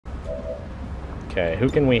Okay, who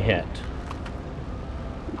can we hit?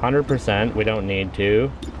 100%, we don't need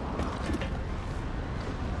to.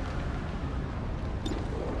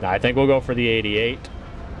 I think we'll go for the 88.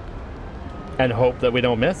 And hope that we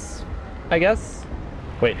don't miss, I guess.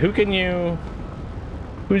 Wait, who can you...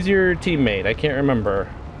 Who's your teammate? I can't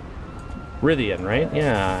remember. Rythian, right?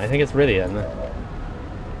 Yeah, I think it's Rythian.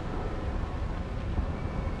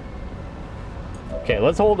 Okay,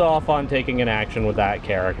 let's hold off on taking an action with that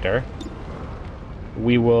character.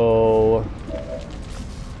 We will...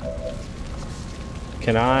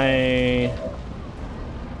 Can I...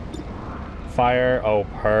 Fire? Oh,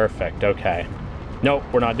 perfect. Okay. Nope,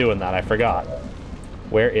 we're not doing that. I forgot.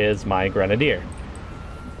 Where is my grenadier?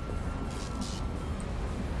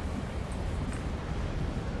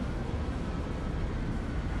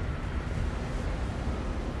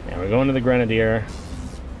 Yeah, we're going to the grenadier.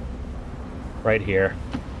 Right here.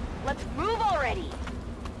 Let's move already.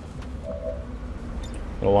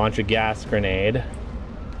 We'll launch a gas grenade.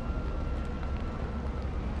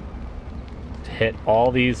 To hit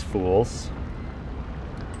all these fools.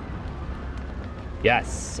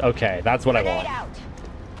 Yes. Okay, that's what I want.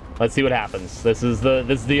 Let's see what happens. This is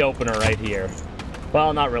the opener right here.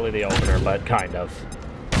 Well, not really the opener, but kind of.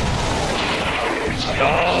 Oh,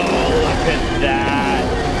 look at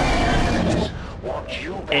that.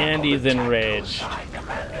 And he's enraged.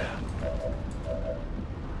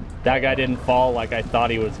 That guy didn't fall like I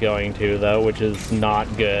thought he was going to, though, which is not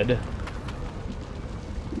good.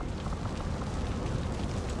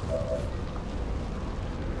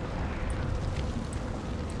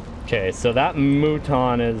 Okay, so that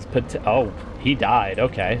Mouton is... Oh, he died.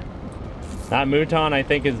 Okay. That Mouton, I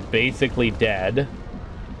think, is basically dead.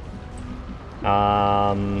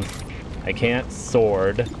 I can't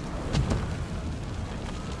sword.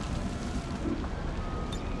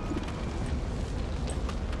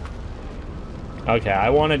 Okay, I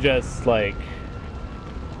want to just, like...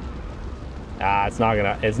 it's not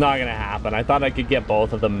gonna happen. I thought I could get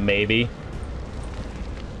both of them, maybe.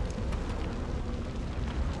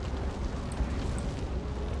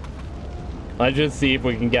 Let's just see if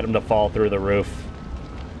we can get him to fall through the roof.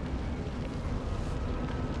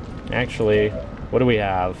 Actually, what do we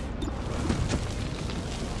have?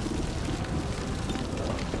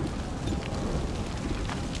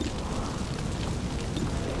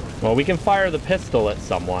 Well, we can fire the pistol at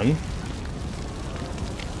someone.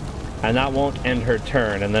 And that won't end her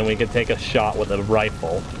turn, and then we could take a shot with a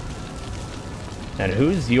rifle. And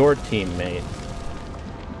who's your teammate?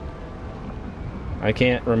 I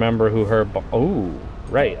can't remember who her... Oh,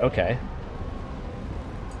 right, okay.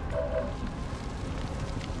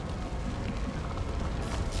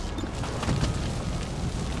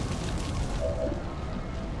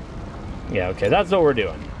 Yeah, okay, that's what we're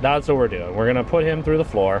doing. That's what we're doing. We're gonna put him through the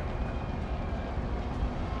floor.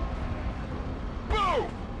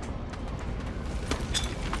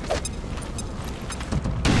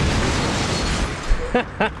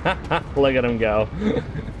 Look at him go.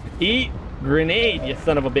 Eat grenade, you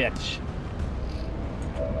son of a bitch.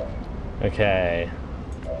 Okay.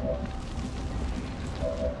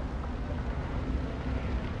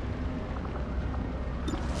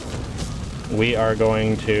 We are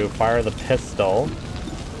going to fire the pistol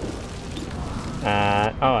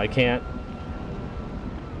at... Oh, I can't...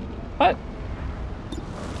 What?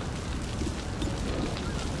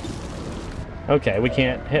 Okay, we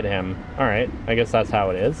can't hit him. Alright, I guess that's how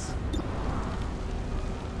it is.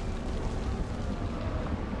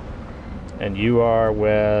 And you are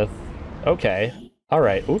with... Okay.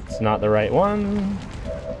 Alright, oops, not the right one.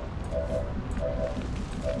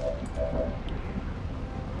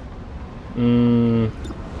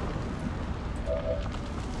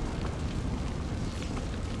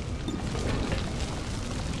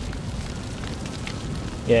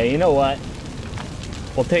 Yeah, you know what?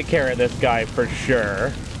 We'll take care of this guy for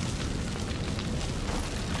sure.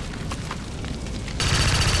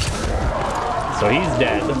 So he's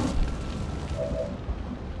dead.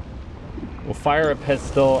 We'll fire a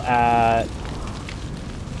pistol at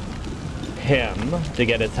him to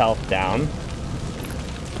get his health down.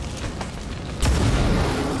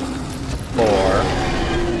 4.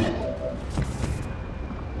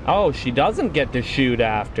 Oh, she doesn't get to shoot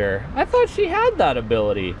after. I thought she had that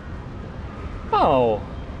ability. Oh,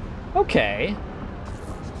 okay.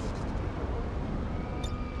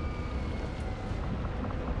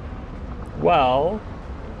 Well,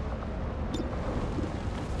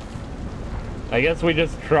 I guess we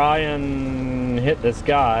just try and hit this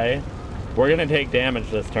guy. We're gonna take damage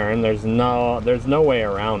this turn. There's no way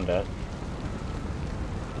around it.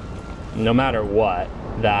 No matter what,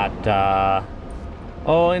 that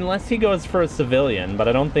Oh, unless he goes for a civilian, but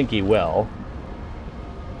I don't think he will.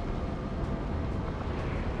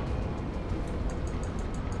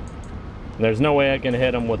 There's no way I can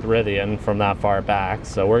hit him with Rithian from that far back,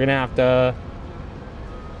 so we're gonna have to...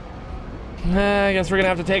 I guess we're gonna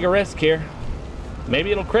have to take a risk here.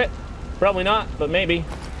 Maybe it'll crit. Probably not, but maybe.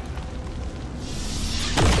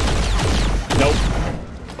 Nope.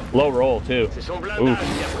 Low roll, too. Oof.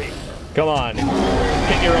 Come on.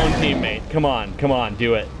 Hit your own teammate. Come on, come on,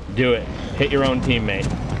 do it. Do it. Hit your own teammate.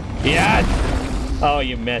 Yes! Oh,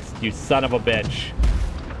 you missed, you son of a bitch.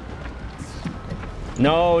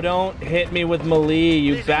 No, don't hit me with melee,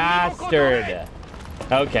 you bastard.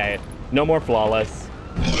 Okay, no more flawless.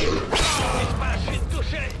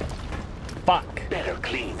 Fuck. Better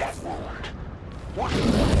clean that wound.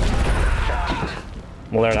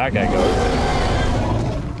 Well, there that guy goes.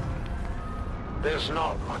 There's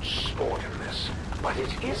not much sport in this, but it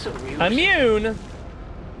is amusing. Immune?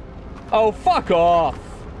 Oh, fuck off.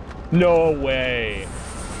 No way.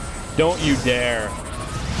 Don't you dare.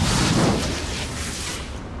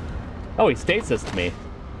 Oh, he stasis me.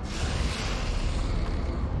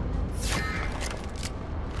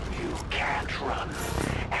 You can't run,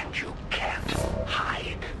 and you can't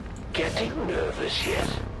hide. Getting nervous yet?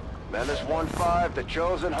 Menace 1-5, the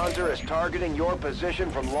Chosen Hunter is targeting your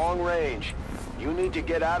position from long range. You need to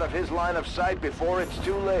get out of his line of sight before it's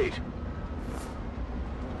too late.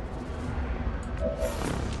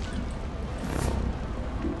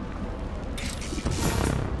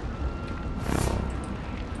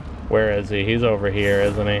 Where is he? He's over here,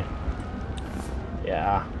 isn't he?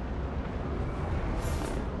 Yeah.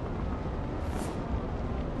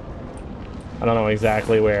 I don't know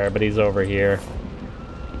exactly where, but he's over here.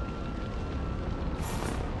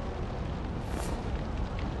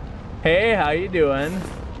 Hey, how you doing?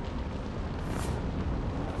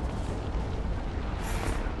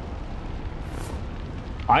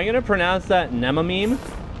 I'm gonna pronounce that Nemameme.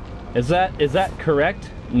 Is that correct?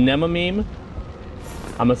 Nemameme?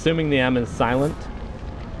 I'm assuming the M is silent.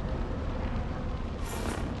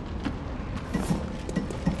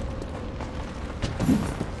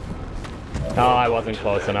 Oh, I wasn't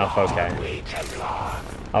close enough. Okay.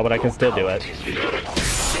 Oh, but I can still do it.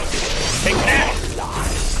 Take that!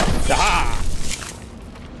 Aha!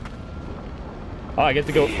 Oh, I get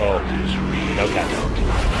to go. Oh, okay.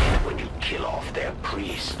 When you kill off their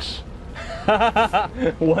priests.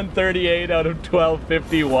 138 out of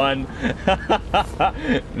 1251.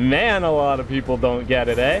 Man, a lot of people don't get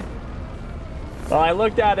it, eh? Well, I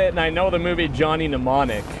looked at it and I know the movie Johnny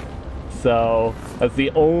Mnemonic, so that's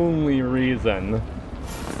the only reason.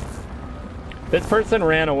 This person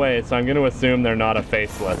ran away, so I'm going to assume they're not a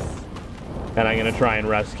faceless. And I'm going to try and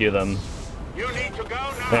rescue them. You need to go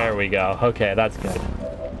now. There we go. Okay, that's good.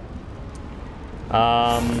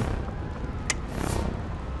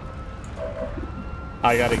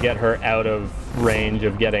 I gotta get her out of range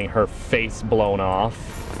of getting her face blown off.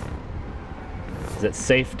 Is it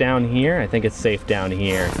safe down here? I think it's safe down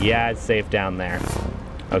here. Yeah, it's safe down there.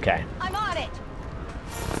 Okay. I'm on it.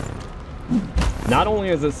 Not only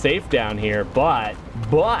is it safe down here, but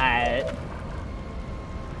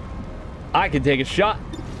I can take a shot.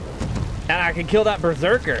 And I can kill that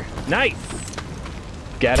berserker. Nice.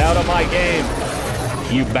 Get out of my game,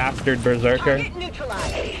 you bastard berserker. Target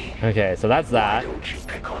neutralized. Okay, so that's that. Why don't you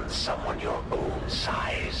pick on someone your own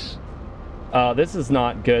size? This is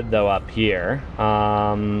not good though up here.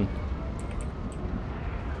 I'm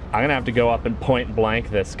gonna have to go up and point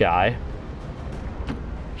blank this guy.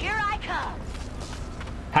 Here I come.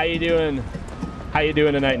 How you doing? How you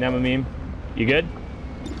doing tonight, Nemameme? You good?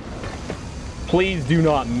 Please do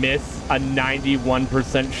not miss a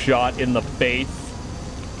 91% shot in the face.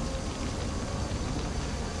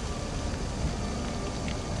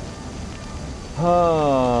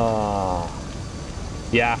 Oh.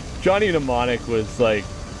 Yeah, Johnny Mnemonic was like,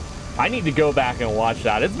 I need to go back and watch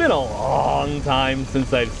that. It's been a long time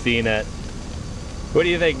since I've seen it. What do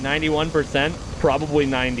you think, 91%? Probably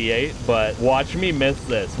 98, but watch me miss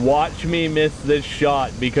this. Watch me miss this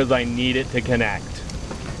shot because I need it to connect.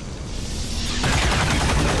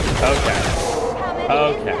 Okay.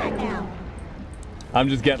 Okay. I'm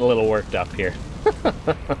just getting a little worked up here.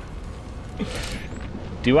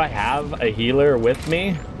 Do I have a healer with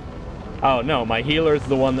me? Oh no, my healer's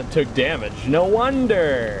the one that took damage. No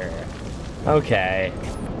wonder. Okay.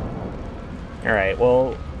 Alright,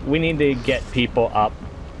 well, we need to get people up.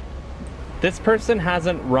 This person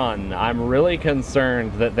hasn't run. I'm really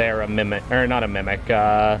concerned that they're a mimic, or not a mimic,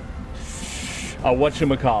 a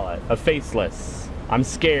whatchamacallit, a faceless. I'm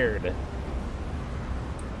scared.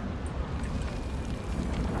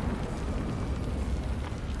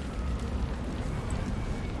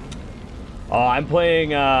 Oh, I'm playing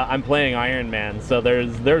Ironman, so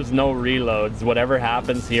there's no reloads. Whatever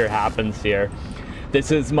happens here.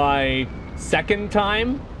 This is my second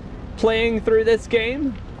time playing through this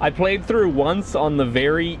game. I played through once on the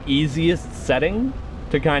very easiest setting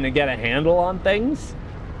to kind of get a handle on things.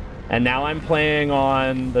 And now I'm playing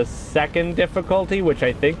on the second difficulty, which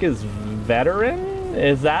I think is veteran?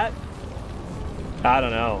 Is that? I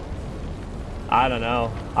don't know.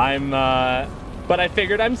 But I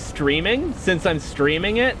figured I'm streaming. Since I'm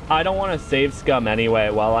streaming it, I don't want to save scum anyway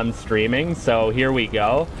while I'm streaming, so here we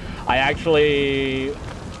go. I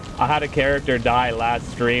had a character die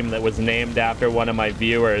last stream that was named after one of my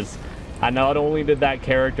viewers. And not only did that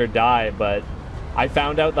character die, but I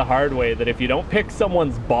found out the hard way that if you don't pick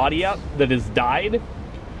someone's body up that has died,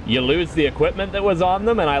 you lose the equipment that was on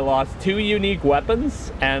them, and I lost 2 unique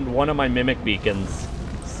weapons and one of my mimic beacons.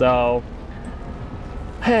 So...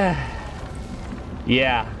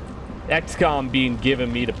 yeah, XCOM being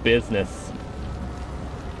given me to business.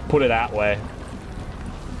 Put it that way.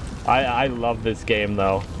 I love this game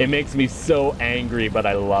though. It makes me so angry, but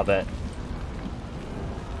I love it.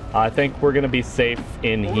 I think we're gonna be safe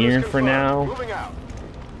in here for now. Moving out.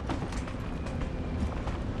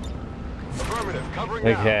 Affirmative, covering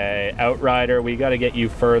Okay, Outrider, we gotta get you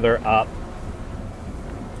further up.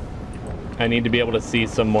 I need to be able to see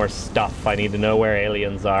some more stuff. I need to know where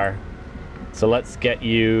aliens are. So let's get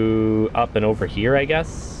you up and over here, I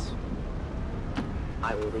guess.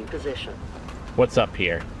 I will reposition. What's up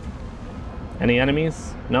here? Any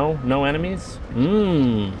enemies? No? No enemies?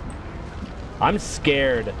 I'm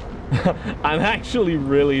scared. I'm actually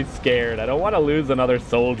really scared. I don't want to lose another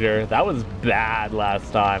soldier. That was bad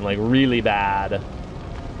last time, like really bad.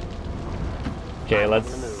 Okay,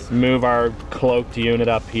 let's move our cloaked unit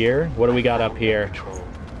up here. What do we got up here?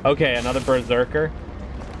 Okay, another berserker.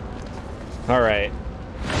 Alright.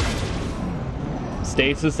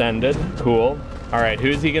 Stasis ended. Cool. Alright,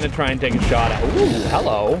 who's he gonna try and take a shot at? Ooh,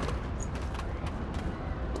 hello.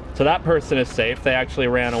 So that person is safe. They actually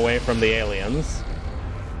ran away from the aliens.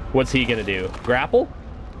 What's he gonna do? Grapple?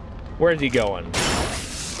 Where's he going?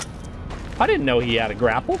 I didn't know he had a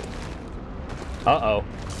grapple. Uh-oh.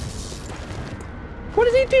 What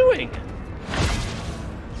is he doing?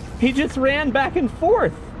 He just ran back and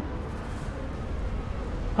forth.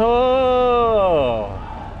 Oh.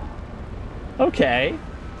 Okay.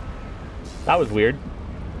 That was weird.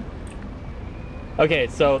 Okay,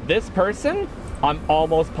 so this person, I'm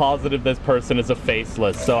almost positive this person is a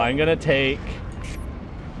faceless. So I'm gonna take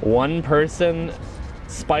one person.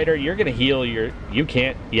 Spider, you're gonna heal your... You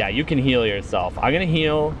can't... Yeah, you can heal yourself. I'm gonna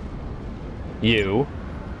heal you.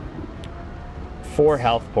 4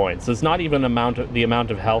 health points. It's not even the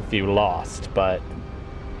amount of health you lost, but...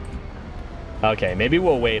 Okay, maybe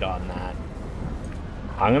we'll wait on that.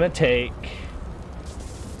 I'm gonna take...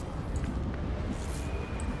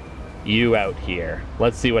 you out here.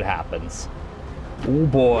 Let's see what happens. Oh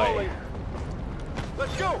boy.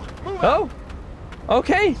 Let's go. Move Oh!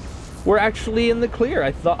 Okay! We're actually in the clear.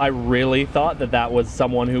 I really thought that was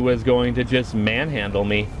someone who was going to just manhandle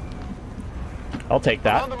me. I'll take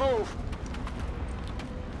that. on the move.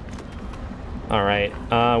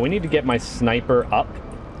 Alright, we need to get my sniper up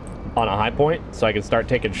on a high point so I can start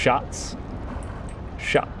taking shots.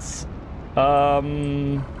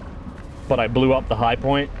 But I blew up the high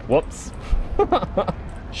point. Whoops.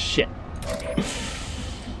 Shit.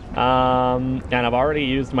 And I've already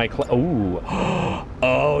used my ooh.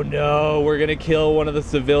 Oh no, we're gonna kill one of the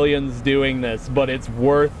civilians doing this, but it's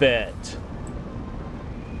worth it.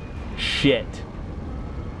 Shit.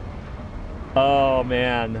 Oh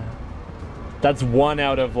man. That's 1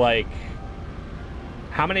 out of like...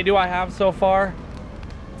 How many do I have so far?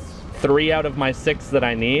 3 out of my 6 that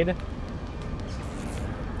I need.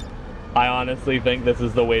 I honestly think this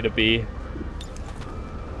is the way to be.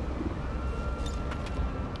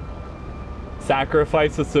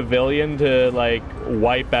 Sacrifice a civilian to, like,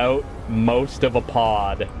 wipe out most of a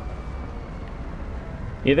pod.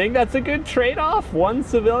 You think that's a good trade-off? 1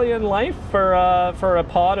 civilian life for a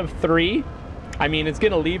pod of 3? I mean, it's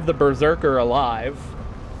gonna leave the berserker alive.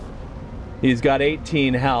 He's got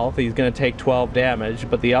 18 health. He's gonna take 12 damage,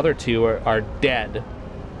 but the other 2 are dead.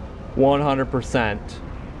 100%.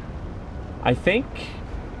 I think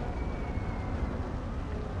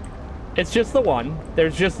it's just the one.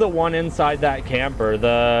 There's just the one inside that camper.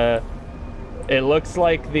 It looks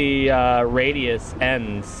like the radius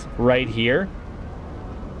ends right here.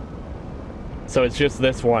 So it's just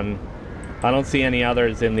this one. I don't see any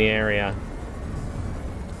others in the area.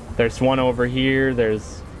 There's one over here.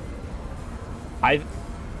 There's... I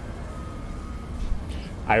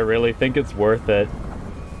really think it's worth it.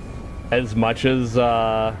 as much as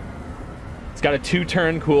it's got a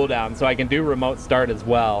 2-turn cooldown, so I can do remote start as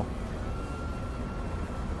well.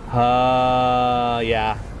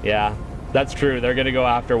 Yeah, that's true. They're gonna go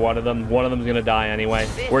after one of them. One of them's gonna die anyway.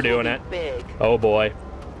 We're doing it. Big. Oh boy,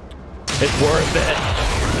 it's worth it.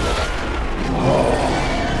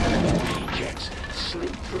 Jets slip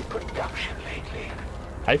through production lately.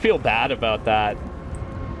 I feel bad about that.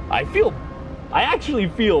 I actually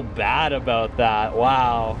feel bad about that.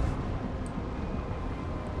 Wow.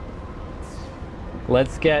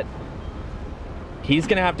 Let's get... He's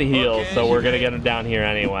gonna have to heal, so we're gonna get him down here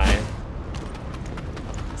anyway.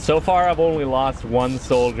 So far, I've only lost 1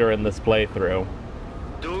 soldier in this playthrough.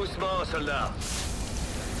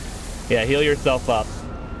 Yeah, heal yourself up.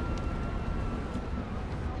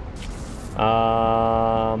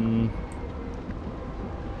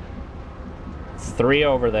 It's 3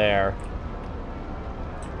 over there.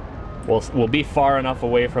 We'll be far enough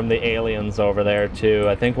away from the aliens over there too.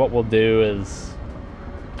 I think what we'll do is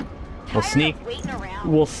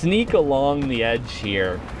we'll sneak along the edge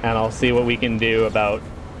here, and I'll see what we can do about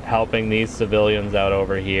helping these civilians out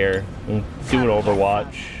over here. We'll do an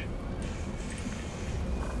Overwatch.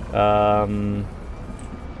 I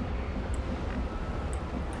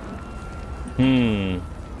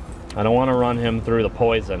don't want to run him through the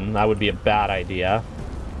poison. That would be a bad idea.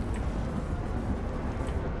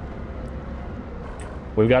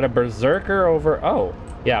 We've got a berserker over... Oh,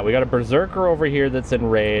 yeah, we got a berserker over here that's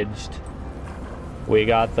enraged. We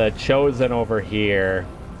got the chosen over here.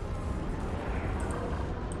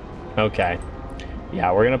 Okay.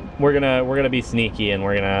 Yeah, we're gonna be sneaky, and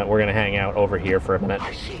we're gonna hang out over here for a minute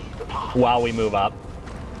while we move up.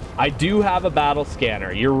 I do have a battle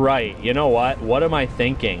scanner. You're right. You know what? What am I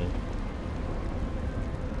thinking?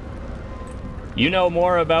 You know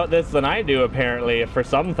more about this than I do, apparently, for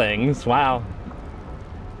some things. Wow.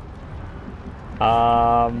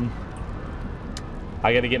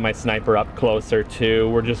 I gotta get my sniper up closer too.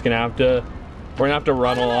 We're gonna have to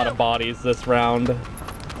run a lot of bodies this round.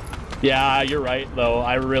 Yeah, you're right though.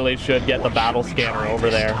 I really should get the battle scanner over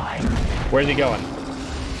there. Where's he going?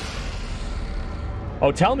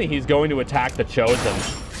 Oh, tell me he's going to attack the Chosen.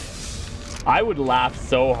 I would laugh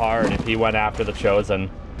so hard if he went after the Chosen.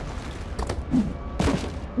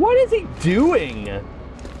 What is he doing?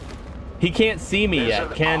 He can't see me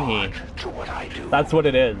yet, can he? That's what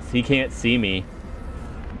it is. He can't see me.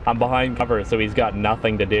 I'm behind cover, so he's got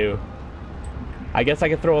nothing to do. I guess I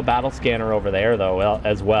could throw a battle scanner over there, though,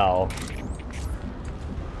 as well.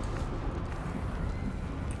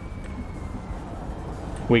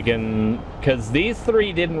 We can... Because these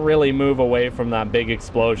 3 didn't really move away from that big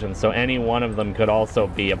explosion, so any one of them could also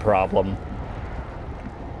be a problem.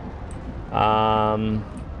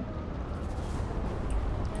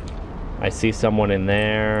 I see someone in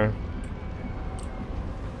there.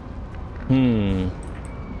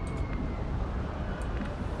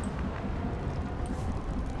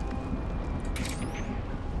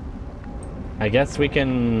 I guess we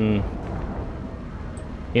can...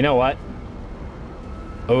 You know what?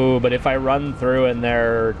 Oh, but if I run through and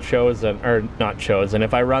they're chosen... Or, not chosen.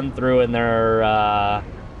 If I run through and they're,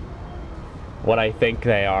 what I think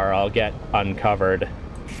they are, I'll get uncovered.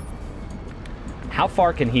 How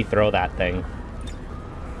far can he throw that thing?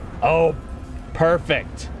 Oh,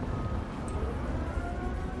 perfect.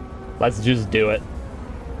 Let's just do it.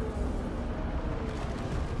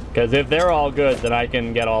 Because if they're all good, then I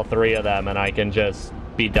can get all 3 of them and I can just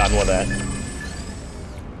be done with it.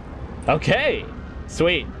 Okay,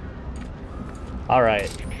 sweet. All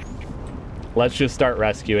right. Let's just start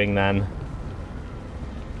rescuing then.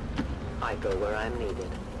 I go where I'm needed.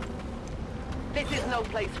 This is no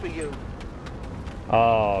place for you.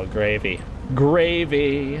 Oh, gravy.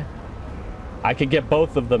 Gravy. I could get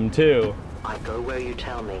both of them too. I go where you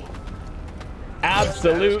tell me.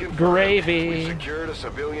 Absolute gravy. We secured a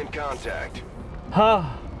civilian contact. Huh.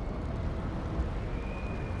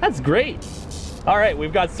 That's great. All right,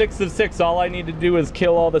 we've got 6 of 6. All I need to do is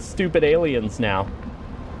kill all the stupid aliens now.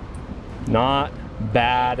 Not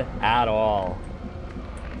bad at all.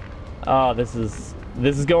 Oh, this is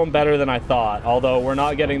going better than I thought. Although we're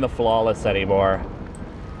not getting the flawless anymore.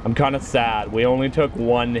 I'm kind of sad. We only took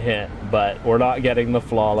 1 hit, but we're not getting the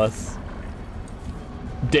flawless.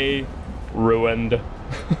 Day ruined.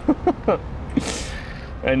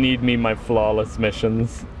 I need me my flawless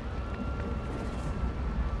missions.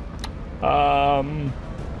 That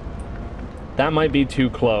might be too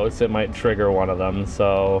close. It might trigger one of them,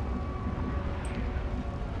 so...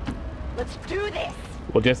 Let's do this!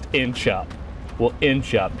 We'll just inch up. We'll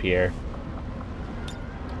inch up here.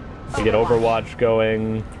 We get Overwatch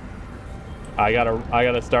going. I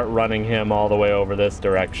gotta start running him all the way over this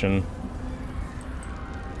direction.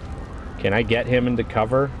 Can I get him into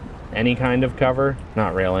cover? Any kind of cover?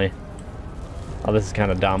 Not really. Oh, this is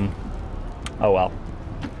kind of dumb. Oh well.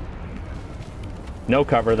 No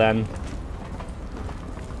cover then.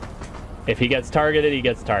 If he gets targeted, he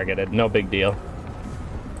gets targeted. No big deal.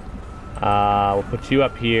 We'll put you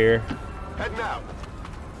up here. Heading out.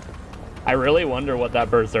 I really wonder what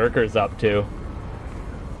that berserker's up to.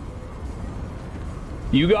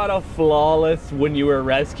 You got a flawless when you were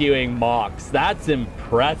rescuing Mox. That's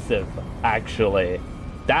impressive, actually.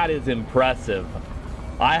 That is impressive.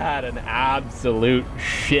 I had an absolute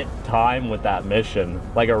shit time with that mission.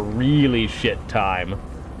 Like a really shit time.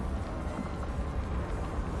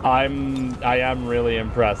 I am really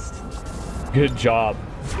impressed. Good job.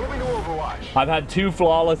 Moving to Overwatch. I've had 2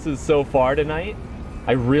 flawlesses so far tonight.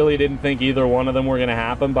 I really didn't think either one of them were gonna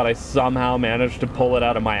happen, but I somehow managed to pull it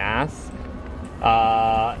out of my ass.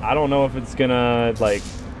 I don't know if it's gonna, like...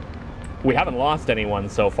 We haven't lost anyone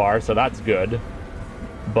so far, so that's good.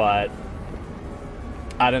 But...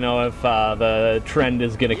 I don't know if the trend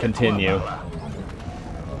is gonna continue.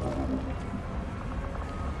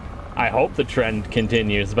 I hope the trend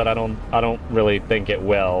continues, but I don't really think it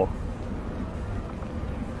will.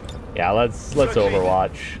 Yeah, let's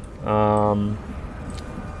Overwatch.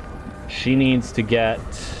 She needs to get...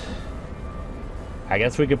 I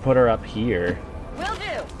guess we could put her up here. Will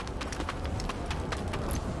do.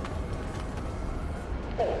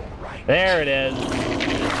 There it is.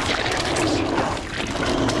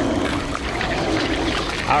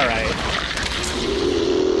 All right.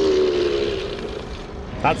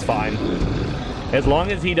 That's fine. As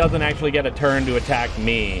long as he doesn't actually get a turn to attack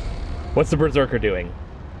me. What's the Berserker doing?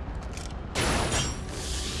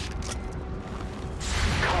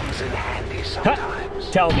 Comes in handy sometimes.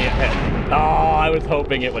 Tell me it hit. Oh, I was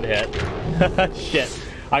hoping it would hit. Shit.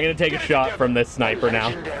 I'm gonna take a shot from this sniper now.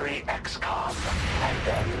 Legendary XCOM and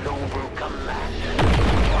their noble commander.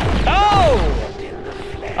 Oh!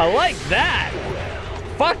 I like that!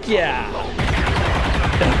 Fuck yeah!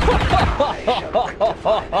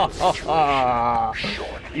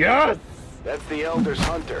 Yes! That's the Elder's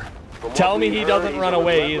hunter. From Tell what me we've he heard, doesn't he's run a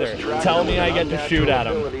away relentless either. tracker Tell me with I an get to shoot at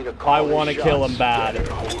unnatural ability to him. call I his want to kill him shots.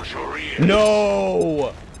 bad.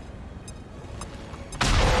 No!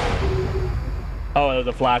 Oh, it was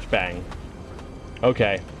a flashbang.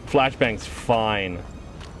 Okay. Flashbang's fine.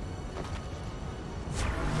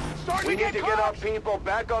 We need to get our people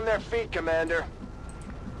back on their feet, Commander.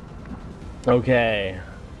 Okay.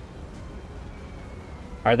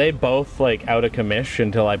 Are they both, like, out of commission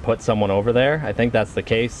until I put someone over there? I think that's the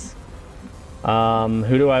case.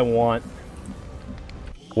 Who do I want?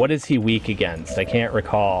 What is he weak against? I can't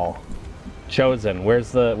recall. Chosen.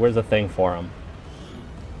 Where's the thing for him?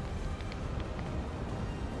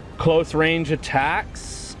 Close range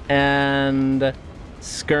attacks and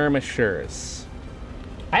skirmishers.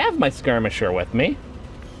 I have my skirmisher with me.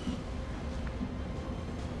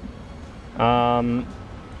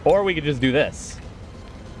 Or we could just do this.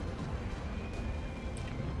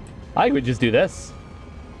 I think we just do this.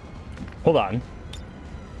 Hold on.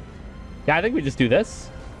 Yeah, I think we just do this.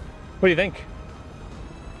 What do you think?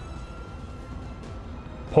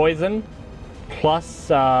 Poison plus,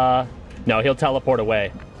 no, he'll teleport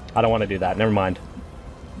away. I don't want to do that. Never mind.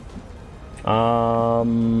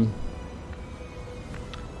 Can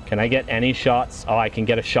I get any shots? Oh, I can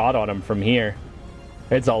get a shot on him from here.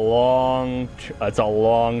 It's a long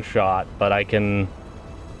shot, but I can...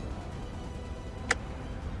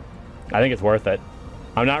 I think it's worth it.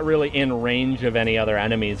 I'm not really in range of any other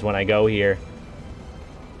enemies when I go here.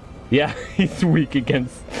 Yeah, he's weak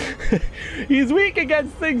against... he's weak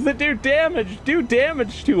against things that do damage. Do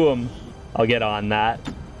damage to him. I'll get on that.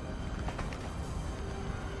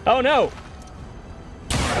 Oh, no.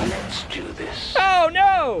 Let's do this. Oh,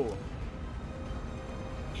 no.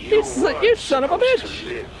 You son of a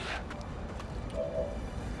bitch.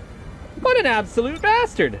 What an absolute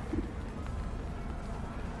bastard.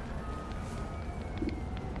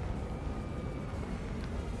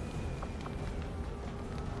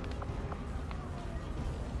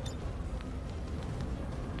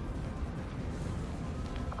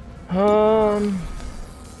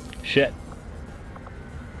 Shit.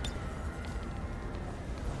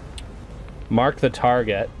 Mark the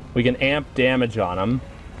target. We can amp damage on him.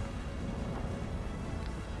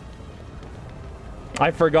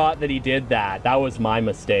 I forgot that he did that. That was my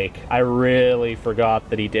mistake. I really forgot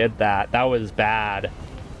that he did that. That was bad.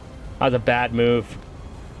 That was a bad move.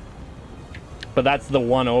 But that's the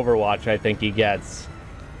one Overwatch I think he gets.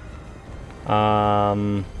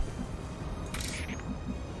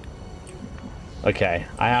 Okay,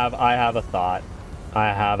 I have a thought. I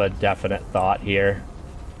have a definite thought here.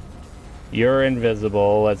 You're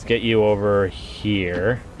invisible. Let's get you over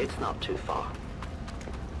here. It's not too far.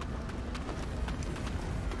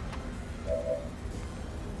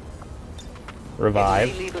 Revive.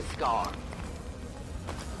 It may leave a scar.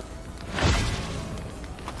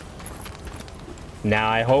 Now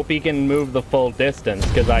I hope he can move the full distance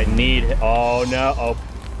because I need. Oh no! Oh,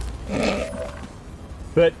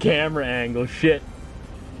 that camera angle, shit.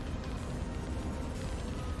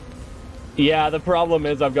 Yeah, the problem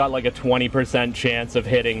is I've got like a 20% chance of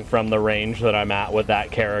hitting from the range that I'm at with that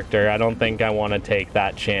character. I don't think I want to take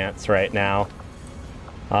that chance right now.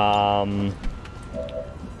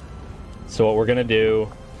 So what we're gonna do,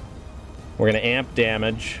 we're gonna amp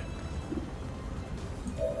damage.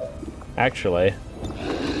 Actually,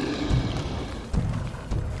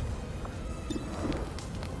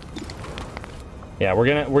 yeah, we're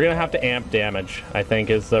gonna have to amp damage, I think,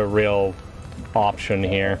 is the real option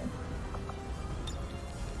here.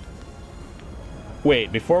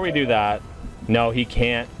 Wait, before we do that, no, he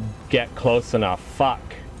can't get close enough. Fuck.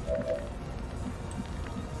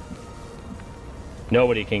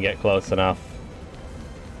 Nobody can get close enough.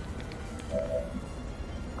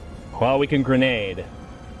 Well, we can grenade.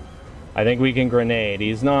 I think we can grenade.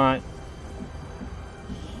 He's not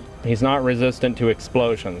resistant to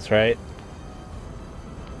explosions, right?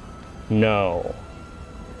 No.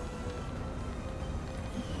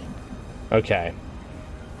 Okay.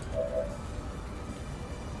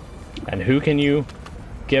 And who can you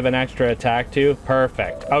give an extra attack to?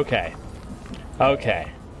 Perfect. Okay.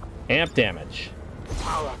 Okay. Amp damage.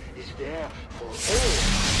 Power is there for all.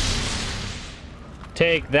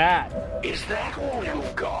 Take that. Is that all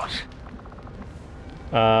you've got?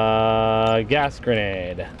 Gas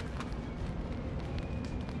grenade.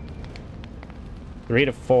 3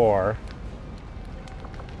 to 4.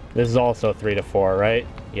 This is also 3 to 4, right?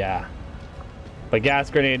 Yeah. But gas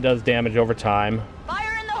grenade does damage over time.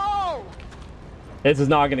 Fire in the hole! This is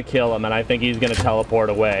not going to kill him, and I think he's going to teleport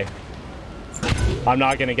away. I'm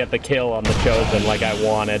not going to get the kill on the Chosen like I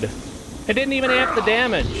wanted. It didn't even amp the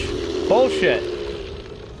damage. Bullshit.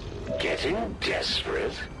 Getting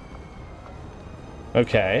desperate.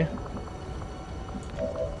 Okay.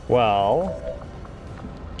 Well,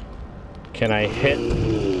 can I hit?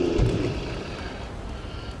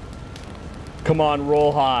 Come on,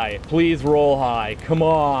 roll high. Please roll high. Come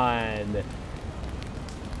on.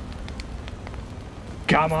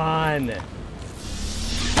 Come on.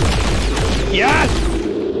 Yes!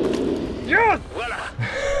 Yes! Well,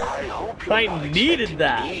 I hope you're I not needed expecting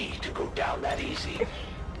that. me to go down that easy.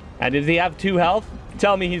 And does he have 2 health?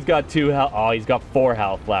 Tell me he's got 2 health. Oh, he's got 4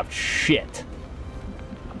 health left. Shit.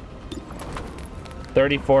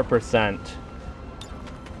 34%.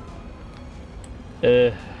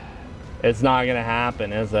 It's not gonna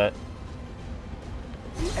happen, is it?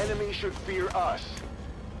 The enemy should fear us.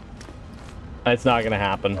 It's not gonna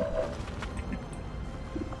happen.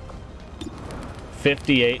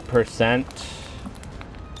 58%.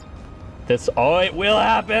 This, oh, it will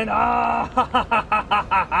happen. Ah!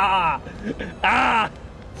 Ah!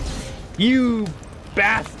 You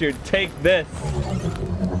bastard, take this.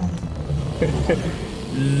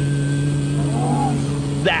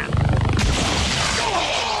 Zap.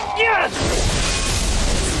 Yes!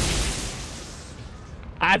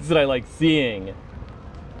 That's what I like seeing.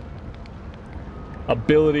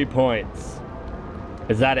 Ability points.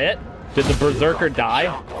 Is that it? Did the Berserker die?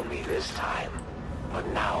 Jump on me this time. But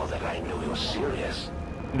now that I know you're serious,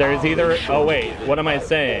 There's either... I'll Oh wait, give it what am I my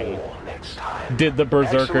saying? all next time. Did the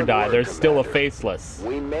Berserker Excellent die? work, There's still a Commander. Faceless.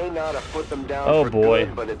 We may not have put them down Oh, for boy.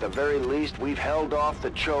 good, but at the very least, we've held off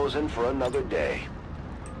the Chosen for another day.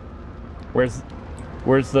 Where's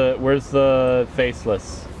the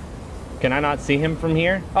Faceless? Can I not see him from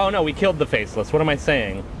here? Oh no, we killed the Faceless. What am I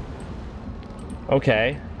saying?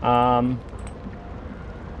 Okay.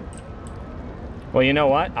 Well, you know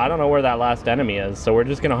what? I don't know where that last enemy is, so we're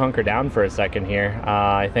just gonna hunker down for a second here.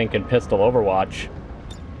 I think in pistol Overwatch.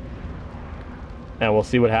 And we'll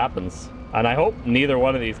see what happens. And I hope neither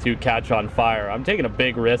one of these two catch on fire. I'm taking a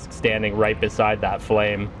big risk standing right beside that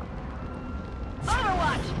flame.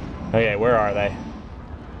 Overwatch! Okay, where are they?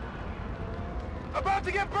 About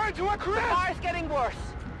to get burned to a The crisp! fire's getting worse.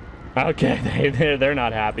 Okay, they're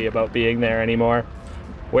not happy about being there anymore.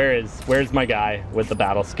 Where's my guy with the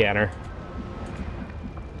battle scanner?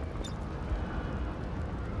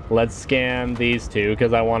 Let's scan these two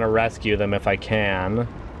because I want to rescue them if I can.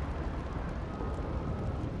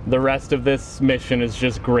 The rest of this mission is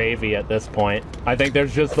just gravy at this point. I think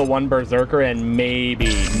there's just the one Berserker and maybe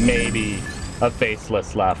a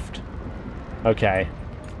Faceless left. Okay.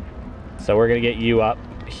 So we're gonna get you up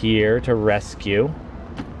here to rescue.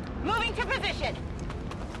 Moving to position.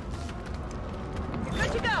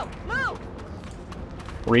 Good to go. Move.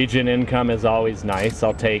 Region income is always nice.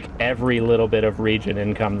 I'll take every little bit of region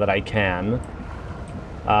income that I can.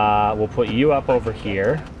 We'll put you up over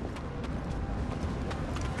here.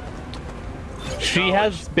 She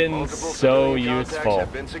has been so useful.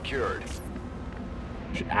 Have been secured.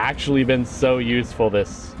 She's actually been so useful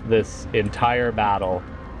this entire battle.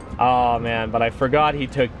 Oh man, but I forgot he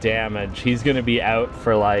took damage. He's gonna be out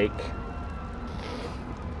for like...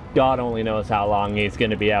 God only knows how long he's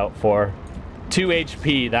gonna be out for. 2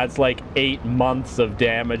 HP, that's like 8 months of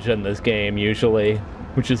damage in this game usually,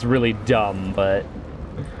 which is really dumb, but...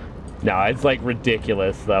 No, it's like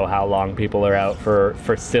ridiculous though how long people are out for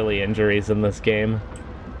silly injuries in this game.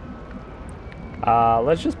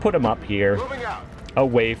 Let's just put him up here,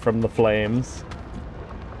 away from the flames.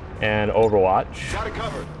 And Overwatch. Got it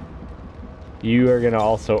covered. You are gonna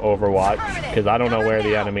also Overwatch, because I don't know where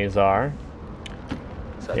the enemies are.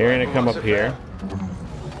 You're gonna come up here.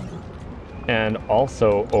 And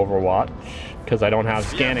also Overwatch, because I don't have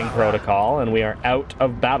scanning protocol, and we are out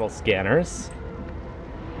of battle scanners.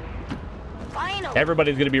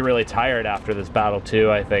 Everybody's gonna be really tired after this battle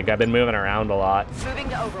too, I think. I've been moving around a lot. Moving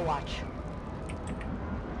to Overwatch.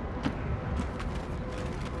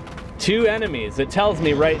 2 enemies. It tells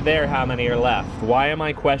me right there how many are left. Why am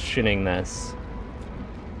I questioning this?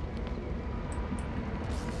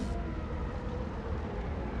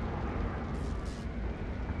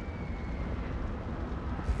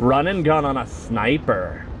 Run and gun on a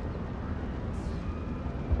sniper.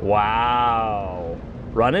 Wow.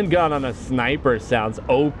 Run and gun on a sniper sounds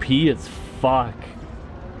OP as fuck.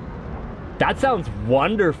 That sounds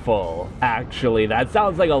wonderful, actually. That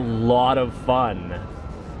sounds like a lot of fun.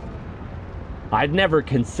 I'd never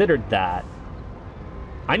considered that.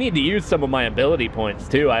 I need to use some of my ability points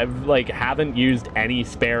too. I've like haven't used any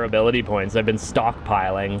spare ability points. I've been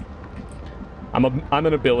stockpiling. I'm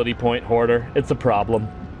an ability point hoarder. It's a problem.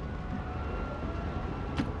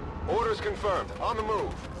 Orders confirmed. On the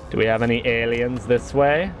move. Do we have any aliens this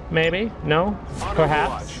way? Maybe? No?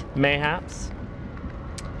 Perhaps? Mayhaps?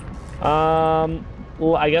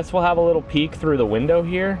 Well, I guess we'll have a little peek through the window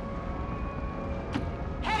here.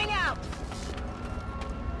 Heading out.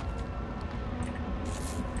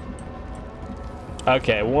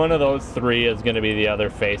 Okay, one of those 3 is going to be the other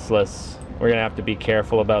faceless. We're going to have to be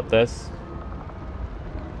careful about this.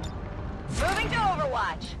 Moving to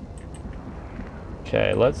Overwatch.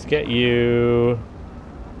 Okay, let's get you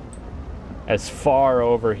as far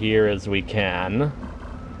over here as we can.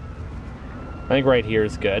 I think right here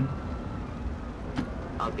is good.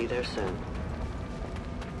 I'll be there soon.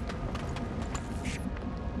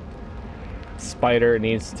 Spider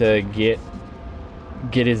needs to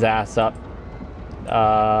get his ass up.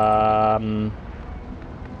 I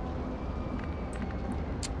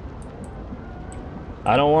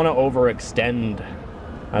don't want to overextend.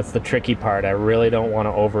 That's the tricky part. I really don't want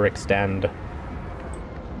to overextend.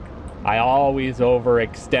 I always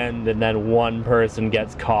overextend and then one person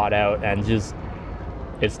gets caught out and just...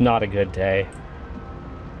 It's not a good day.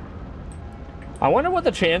 I wonder what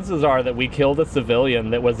the chances are that we killed a civilian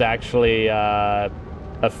that was actually a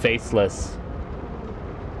faceless.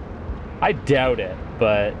 I doubt it,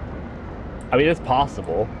 but... I mean, it's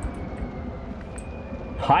possible.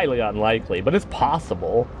 Highly unlikely, but it's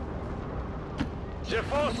possible.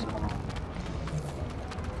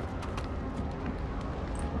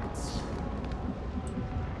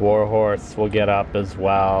 Warhorse will get up as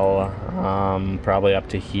well. Probably up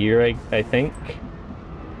to here, I think.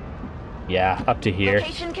 Yeah, up to here.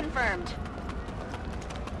 Location confirmed.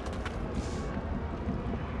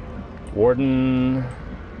 Warden.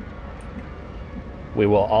 We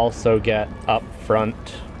will also get up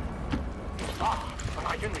front.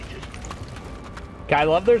 I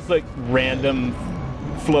love there's like random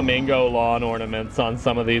flamingo lawn ornaments on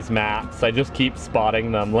some of these maps. I just keep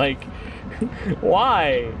spotting them. Like,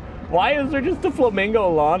 why? Why is there just a flamingo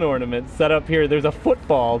lawn ornament set up here? There's a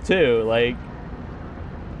football too, like,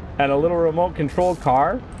 and a little remote control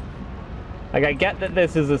car. Like, I get that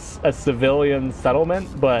this is a civilian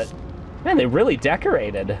settlement, but man, they really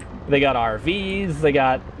decorated. They got RVs, they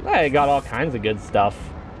got all kinds of good stuff.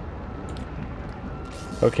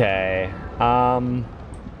 Okay,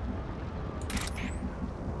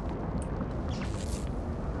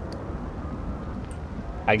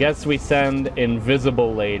 I guess we send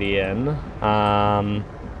Invisible Lady in.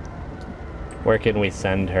 Where can we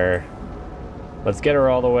send her? Let's get her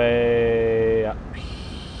all the way up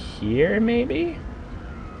here, maybe?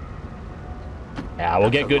 Yeah,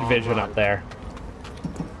 we'll get good vision up there.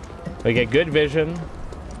 We get good vision.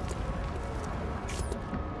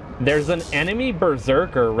 There's an enemy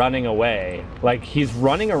berserker running away. Like, he's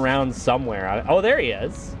running around somewhere. Oh, there he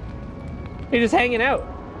is. He's just hanging out,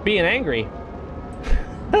 being angry.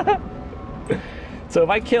 So if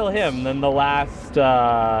I kill him, then the last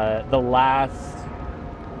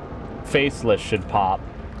faceless should pop.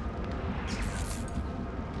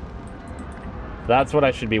 That's what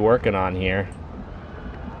I should be working on here.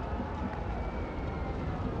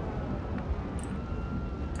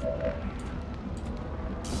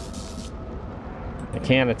 I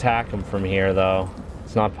can't attack him from here, though.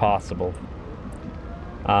 It's not possible.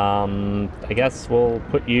 I guess we'll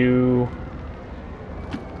put you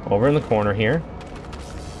over in the corner here.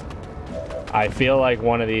 I feel like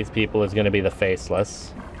one of these people is going to be the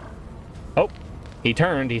faceless. Oh, he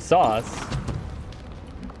turned. He saw us.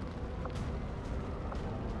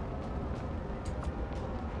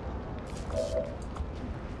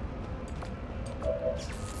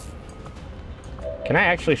 Can I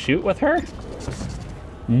actually shoot with her?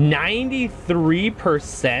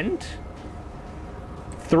 93%?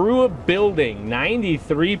 Through a building,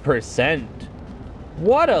 93%.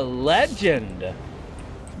 What a legend.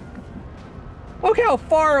 Look how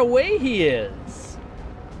far away he is.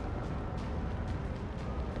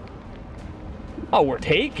 Oh, we're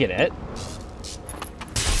taking it.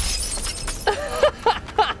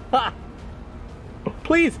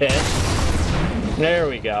 Please hit. There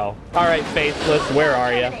we go. All right, faceless, where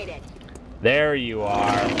are you? There you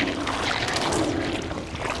are.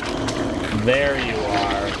 There you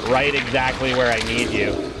are. Right exactly where I need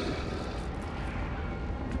you.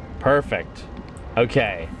 Perfect.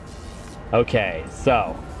 Okay. Okay,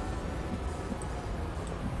 so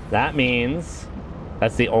that means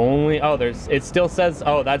that's the only... Oh, it still says...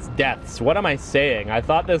 Oh, that's deaths. What am I saying? I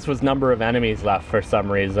thought this was number of enemies left for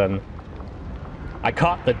some reason. I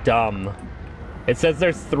caught the dumb. It says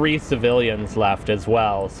there's 3 civilians left as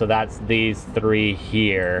well, so that's these 3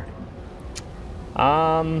 here.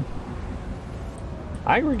 I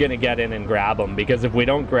think we're gonna get in and grab them, because if we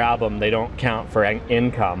don't grab them, they don't count for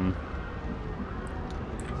income.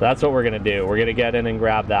 So that's what we're gonna do. We're gonna get in and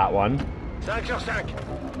grab that one. 5 sur 5.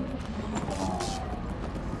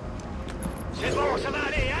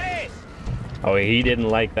 Oh, he didn't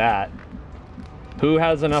like that. Who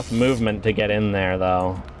has enough movement to get in there,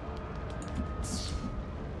 though?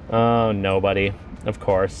 Oh, nobody. Of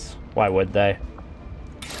course. Why would they?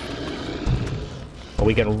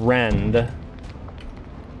 We can rend.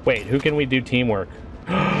 Wait, who can we do teamwork?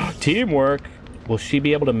 Teamwork? Will she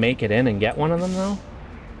be able to make it in and get one of them, though?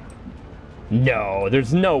 No,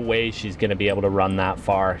 there's no way she's going to be able to run that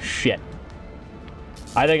far. Shit.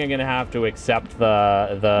 I think I'm going to have to accept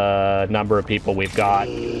the number of people we've got.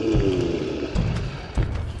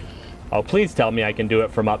 Oh, please tell me I can do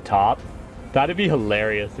it from up top. That'd be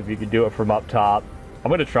hilarious if you could do it from up top. I'm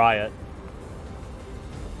going to try it.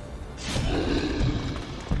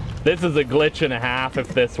 This is a glitch and a half if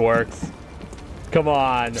this works. Come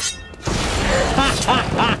on.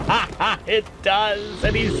 It does,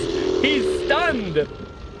 and he's stunned.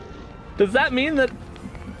 Does that mean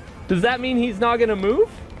he's not gonna move?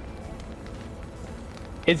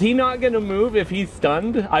 Is he not gonna move if he's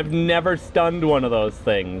stunned? I've never stunned one of those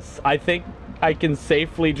things. I think I can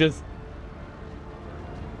safely just...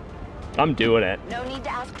 I'm doing it. No need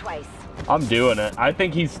to ask twice. I'm doing it. I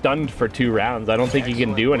think he's stunned for 2 rounds. I don't think he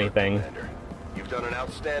can do anything. Commander. You've done an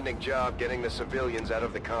outstanding job getting the civilians out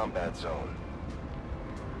of the combat zone.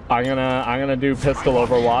 I'm gonna do pistol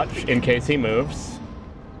overwatch in case he moves.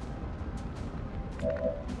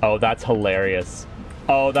 Oh, that's hilarious.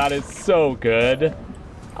 Oh, that is so good.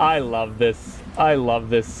 I love this. I love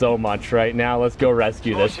this so much right now. Let's go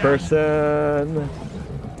rescue this person.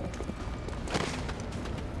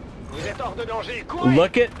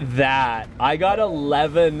 Look at that. I got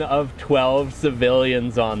 11 of 12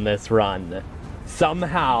 civilians on this run.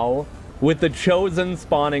 Somehow, with the Chosen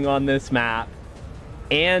spawning on this map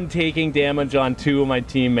and taking damage on 2 of my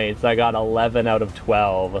teammates, I got 11 out of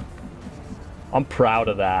 12. I'm proud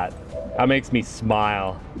of that. That makes me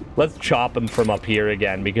smile. Let's chop him from up here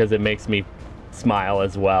again because it makes me smile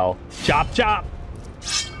as well. Chop, chop!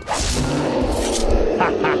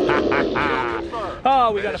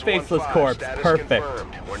 Oh, we got a faceless corpse. Perfect.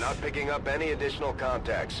 We're not picking up any additional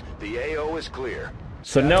contacts. The AO is clear.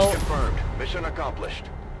 So no... Confirmed. Mission accomplished.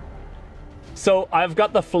 So I've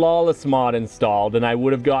got the Flawless mod installed, and I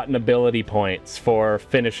would have gotten ability points for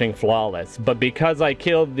finishing Flawless. But because I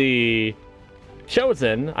killed the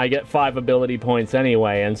Chosen, I get 5 ability points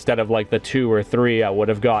anyway, instead of like the 2 or 3 I would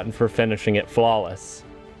have gotten for finishing it Flawless.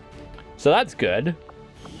 So that's good.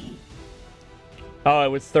 Oh, it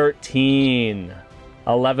was 13.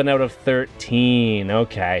 11 out of 13.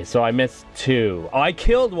 Okay, so I missed 2. Oh, I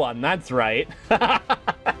killed one. That's right.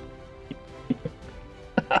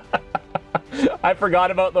 I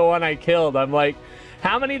forgot about the one I killed. I'm like,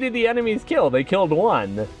 how many did the enemies kill? They killed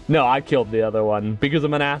 1. No, I killed the other one because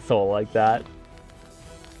I'm an asshole like that.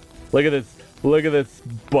 Look at this. Look at this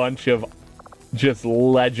bunch of just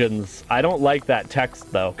legends. I don't like that text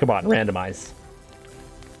though. Come on, randomize.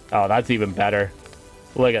 Oh, that's even better.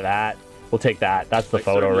 Look at that. We'll take that. That's the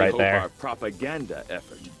photo right there. Our propaganda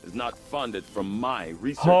effort is not funded from my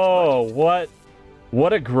research Oh, budget.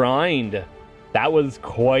 what a grind. That was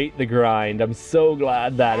quite the grind. I'm so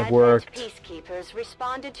glad that it worked. Peacekeepers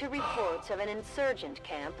responded to reports of an insurgent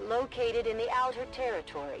camp located in the Outer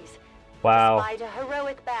Territories. Wow. Despite a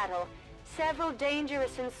heroic battle, several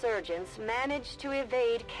dangerous insurgents managed to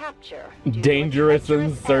evade capture. Dangerous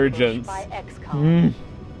insurgents. By XCOM.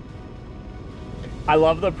 I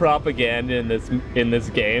love the propaganda in this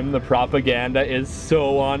game. The propaganda is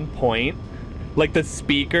so on point. Like the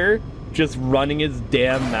speaker just running his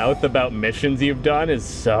damn mouth about missions you've done is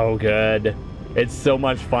so good. It's so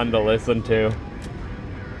much fun to listen to.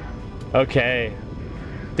 Okay.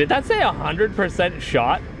 Did that say 100%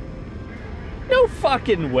 shot? No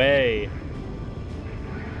fucking way.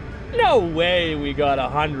 No way we got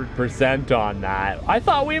 100% on that. I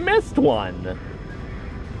thought we missed one.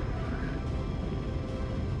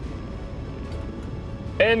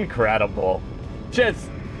 Incredible. Just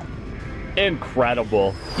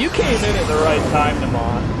incredible. You came in at the right time,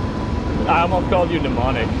 Nemon. I almost called you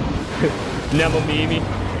mnemonic. Nemomeme.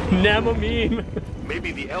 Nemomeme.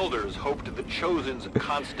 Maybe the elders hoped the Chosen's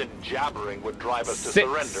constant jabbering would drive us to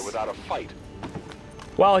surrender without a fight.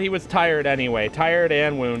 Well, he was tired anyway. Tired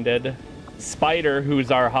and wounded. Spider,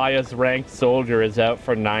 who's our highest ranked soldier, is out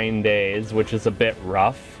for 9 days, which is a bit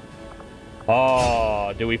rough.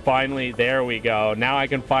 Oh, do we finally... There we go. Now I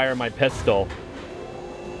can fire my pistol.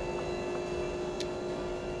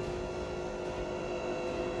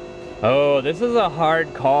 Oh, this is a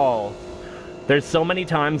hard call. There's so many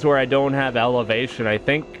times where I don't have elevation. I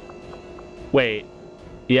think... Wait.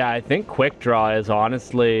 Yeah, I think quick draw is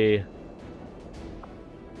honestly...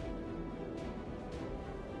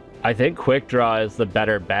 I think quick draw is the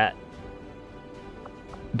better bet.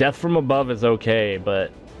 Death from above is okay,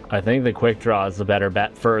 but I think the quick draw is the better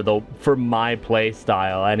bet for my play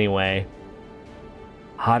style anyway.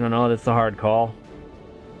 I don't know, that's a hard call.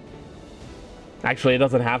 Actually, it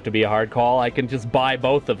doesn't have to be a hard call. I can just buy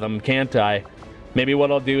both of them, can't I? Maybe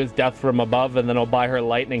what I'll do is death from above and then I'll buy her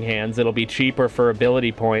lightning hands. It'll be cheaper for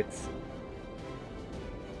ability points.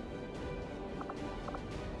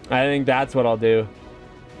 I think that's what I'll do.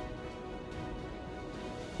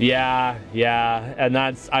 Yeah, and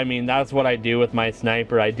that's, I mean, that's what I do with my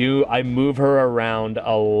sniper. I move her around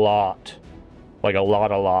a lot. Like a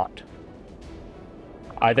lot.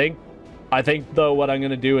 I think though what I'm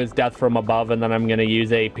gonna do is death from above and then I'm gonna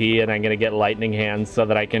use AP and I'm gonna get lightning hands so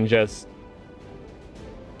that I can just,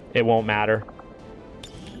 it won't matter.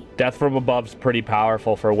 Death from above's pretty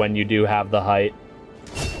powerful for when you do have the height.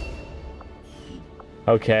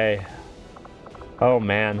 Okay. Oh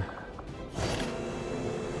man.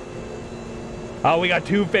 Oh, we got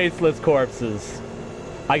 2 faceless corpses.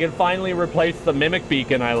 I can finally replace the mimic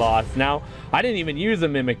beacon I lost. Now, I didn't even use a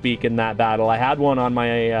mimic beacon that battle. I had one on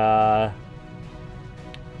my, I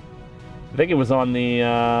think it was on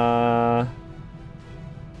the,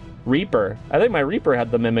 Reaper. I think my Reaper had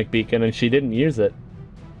the mimic beacon and she didn't use it.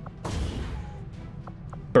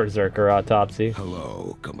 Berserker autopsy.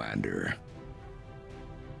 Hello, Commander.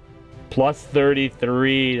 Plus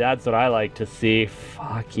 33. That's what I like to see.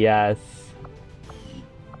 Fuck yes.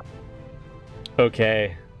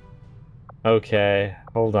 Okay. Okay.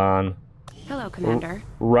 Hold on. Hello, Commander.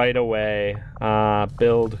 Right away.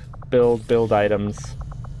 Build items.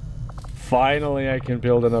 Finally, I can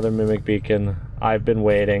build another mimic beacon. I've been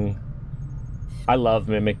waiting. I love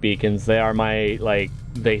mimic beacons. They are my, like,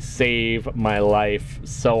 they save my life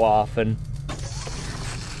so often.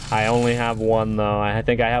 I only have one, though. I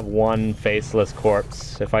think I have 1 faceless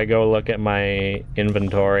corpse. If I go look at my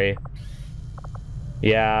inventory...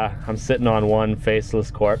 Yeah, I'm sitting on 1 faceless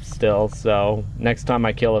corpse still, so next time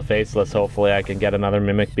I kill a faceless, hopefully I can get another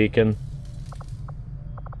mimic beacon.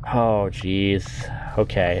 Oh, jeez.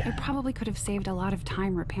 Okay. I probably could have saved a lot of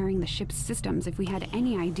time repairing the ship's systems if we had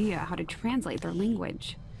any idea how to translate their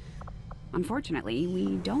language. Unfortunately,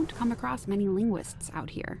 we don't come across many linguists out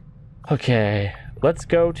here. Okay, let's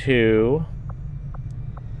go to...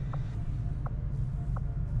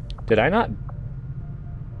 Did I not...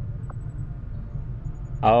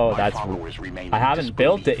 Oh, My that's... followers remain I in haven't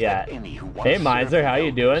built it disbelief yet. that any who once Hey, served Miser, the how you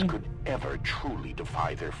elders doing? Could ever truly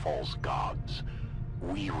defy their false gods.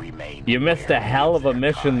 We remain. You missed a wary hell of a their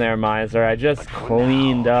mission kind. there, Miser. I just But for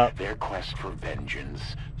cleaned now, up. Their quest for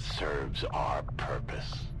vengeance serves our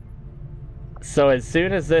purpose. So as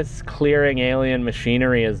soon as this clearing alien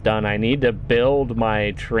machinery is done, I need to build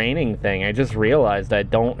my training thing. I just realized I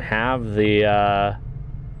don't have the,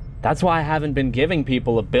 That's why I haven't been giving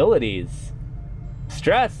people abilities.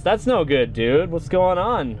 Stress, that's no good, dude. What's going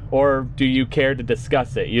on? Or do you care to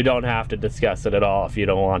discuss it? You don't have to discuss it at all if you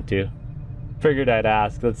don't want to. Figured I'd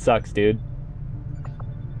ask. That sucks, dude.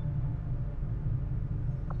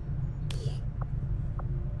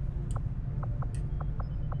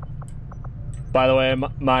 By the way,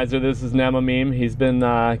 Miser, this is Nema Meme. He's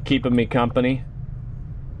been keeping me company.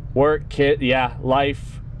 Work, kid, yeah,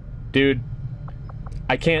 life. Dude,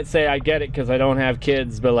 I can't say I get it because I don't have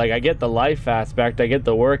kids, but like I get the life aspect, I get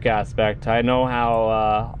the work aspect. I know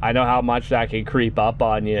how much that can creep up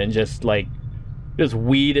on you and just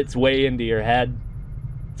weed its way into your head.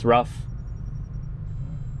 It's rough.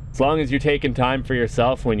 As long as you're taking time for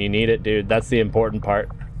yourself when you need it, dude, that's the important part.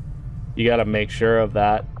 You gotta make sure of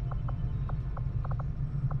that.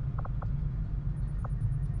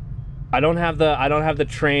 I don't have the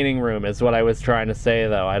training room is what I was trying to say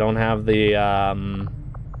though. I don't have the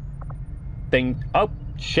thing. Oh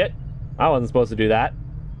shit. I wasn't supposed to do that.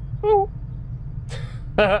 Ooh.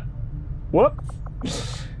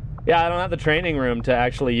 Whoops. Yeah, I don't have the training room to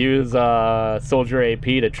actually use Soldier AP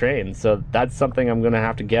to train, so that's something I'm gonna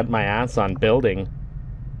have to get my ass on building.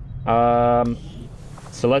 So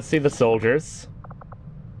let's see the soldiers.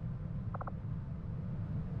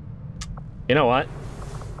 You know what?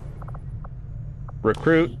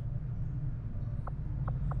 Recruit.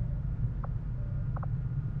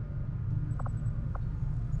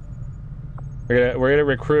 We're gonna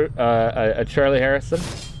recruit a Charlie Harrison,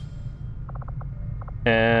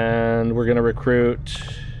 and we're gonna recruit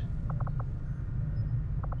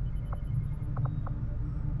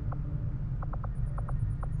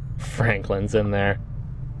Franklin's in there.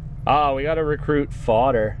 Oh, we gotta recruit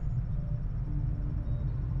fodder.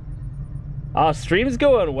 Stream's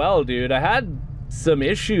going well, dude. I had some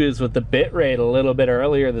issues with the bitrate a little bit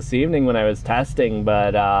earlier this evening when I was testing,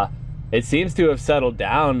 but it seems to have settled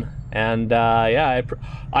down. And yeah,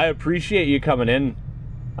 I appreciate you coming in.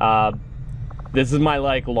 This is my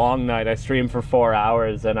long night. I stream for 4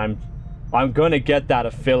 hours, and I'm gonna get that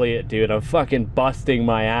affiliate, dude. I'm fucking busting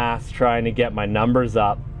my ass trying to get my numbers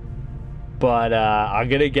up, but I'm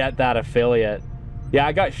gonna get that affiliate. Yeah,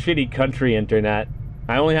 I got shitty country internet.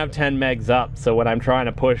 I only have 10 megs up, so when I'm trying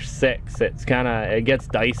to push 6, it gets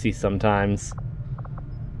dicey sometimes.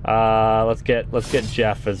 Let's get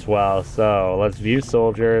Jeff as well. So let's view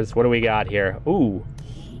soldiers. What do we got here? Ooh,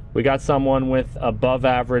 we got someone with above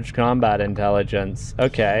average combat intelligence.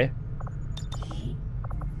 Okay.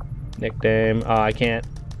 Nickname. Oh, I can't.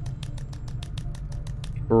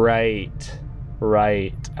 Right.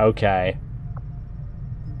 Okay.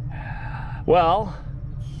 Well,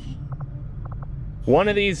 one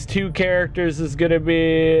of these two characters is gonna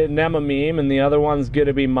be Nema Meme, and the other one's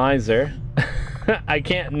gonna be Miser. I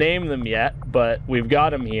can't name them yet, but we've got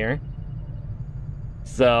them here.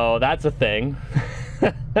 So that's a thing.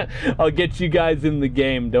 I'll get you guys in the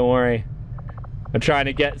game, don't worry. I'm trying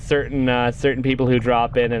to get certain people who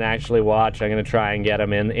drop in and actually watch. I'm gonna try and get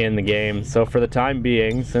them in the game. So for the time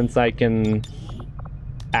being, since I can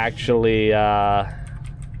actually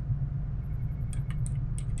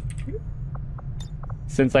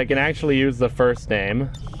use the first name,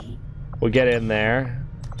 we'll get in there.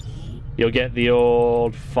 You'll get the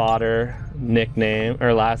old fodder nickname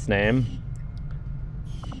or last name,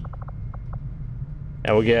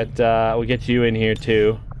 and we'll get you in here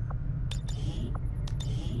too.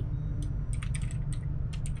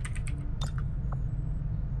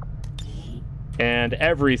 And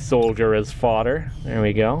every soldier is fodder. There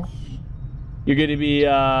we go. You're gonna be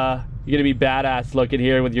badass looking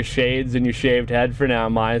here with your shades and your shaved head for now,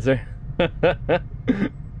 Miser.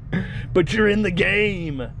 But you're in the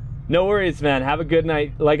game. No worries, man. Have a good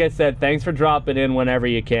night. Like I said, thanks for dropping in whenever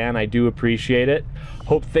you can. I do appreciate it.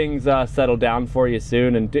 Hope things settle down for you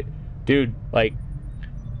soon. And dude, like,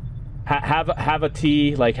 have a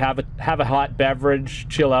tea, like have a hot beverage,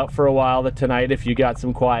 chill out for a while tonight if you got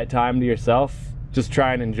some quiet time to yourself. Just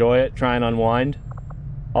try and enjoy it. Try and unwind.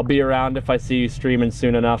 I'll be around if I see you streaming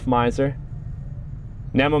soon enough, Miser.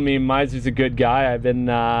 Nema Meme, Miser's a good guy. I've been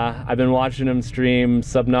watching him stream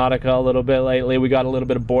Subnautica a little bit lately. We got a little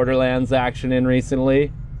bit of Borderlands action in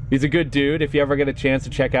recently. He's a good dude. If you ever get a chance to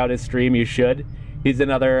check out his stream, you should. He's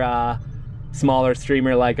another smaller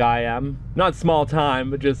streamer like I am. Not small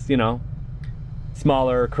time, but just, you know,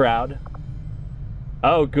 smaller crowd.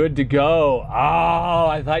 Oh, good to go. Oh,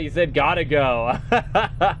 I thought you said gotta go.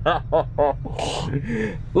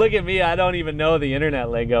 Look at me, I don't even know the internet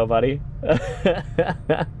lingo, buddy.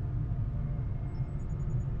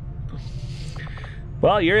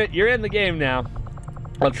 Well, you're in the game now.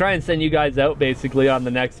 I'll try and send you guys out basically on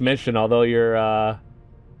the next mission, although you're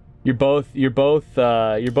both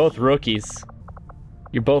rookies.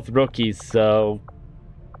 You're both rookies, so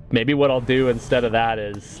maybe what I'll do instead of that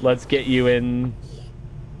is let's get you in.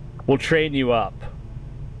 We'll train you up.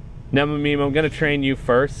 Nemameme, I'm gonna train you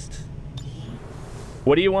first.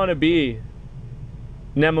 What do you want to be?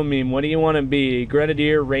 Nemameme, what do you want to be?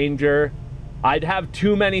 Grenadier, Ranger? I'd have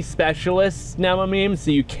too many specialists, Nemameme,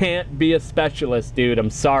 so you can't be a specialist, dude.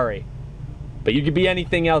 I'm sorry. But you could be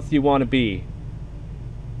anything else you want to be.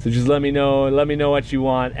 So just let me know what you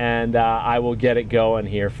want, and I will get it going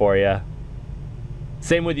here for you.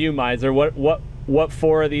 Same with you, Miser. What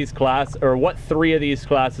four of these class, or what three of these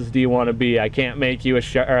classes do you want to be? I can't make you a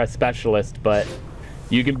specialist, but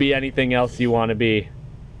you can be anything else you want to be.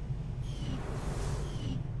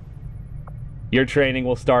 Your training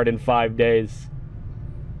will start in 5 days.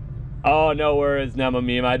 Oh, no worries,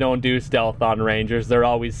 Nemameme. I don't do stealth on Rangers. They're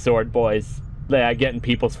always sword boys. They get in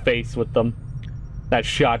people's face with them. That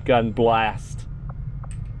shotgun blast.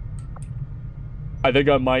 I think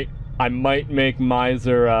I might make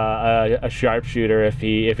Miser a sharpshooter if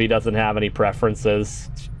he doesn't have any preferences.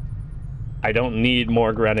 I don't need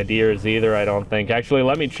more grenadiers either, I don't think. Actually,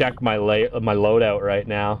 let me check my loadout right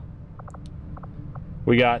now.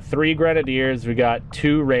 We got 3 grenadiers, we got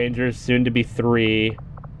 2 rangers, soon to be 3.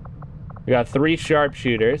 We got 3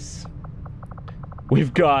 sharpshooters.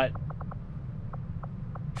 We've got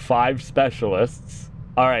 5 specialists.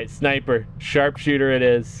 Alright, sniper, sharpshooter it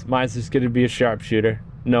is. Miser's gonna be a sharpshooter.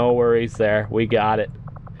 No worries there. We got it.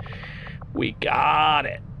 We got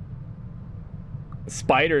it.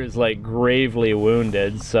 Spider is like gravely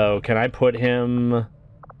wounded, so can I put him...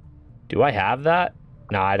 Do I have that?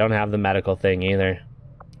 No, I don't have the medical thing either.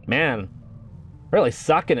 Man, really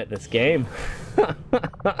sucking at this game.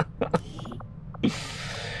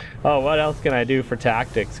 Oh, what else can I do for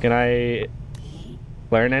tactics? Can I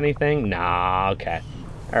learn anything? Nah, okay.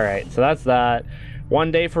 Alright, so that's that.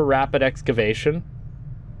 1 day for rapid excavation.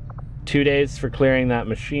 2 days for clearing that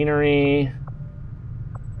machinery.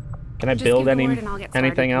 Can I build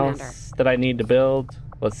anything else that I need to build?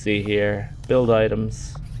 Let's see here. Build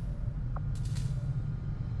items.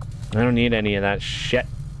 I don't need any of that shit.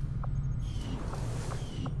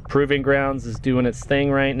 Proving Grounds is doing its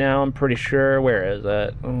thing right now, I'm pretty sure. Where is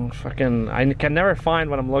it? Oh, fucking... I can never find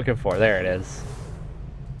what I'm looking for. There it is.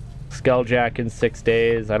 Skulljack in 6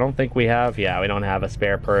 days. I don't think we have... Yeah, we don't have a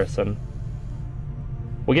spare person.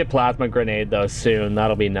 We'll get Plasma Grenade, though, soon.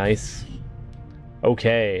 That'll be nice.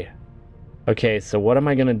 Okay. Okay, so what am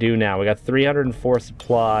I gonna do now? We got 304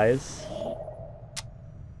 supplies.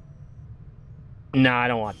 Nah, I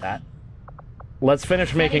don't want that. Let's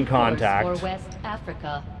finish making contact. For West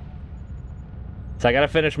Africa. So I gotta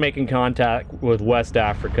finish making contact with West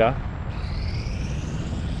Africa.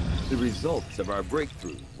 The results of our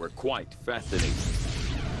breakthrough were quite fascinating.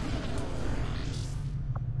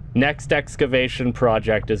 Next excavation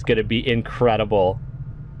project is gonna be incredible.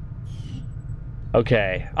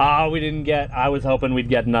 Okay. Ah, we didn't get... I was hoping we'd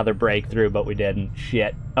get another breakthrough, but we didn't.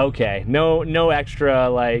 Shit. Okay. No extra,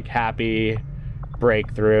 like, happy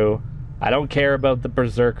breakthrough. I don't care about the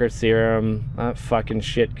Berserker Serum. That fucking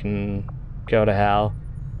shit can go to hell.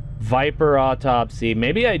 Viper Autopsy.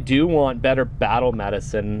 Maybe I do want better battle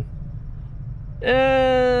medicine.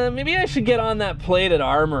 Maybe I should get on that plated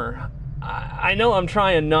armor. I know I'm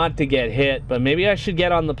trying not to get hit, but maybe I should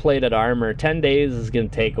get on the plated armor. 10 days is gonna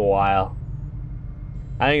take a while.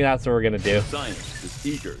 I think that's what we're gonna do. Science is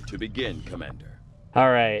eager to begin, Commander.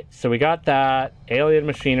 Alright, so we got that. Alien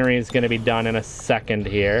machinery is gonna be done in a second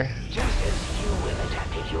here. Just as you have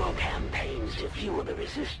adapted your campaigns to fuel the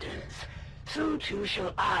resistance, so too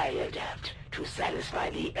shall I adapt to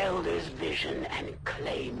satisfy the Elder's vision and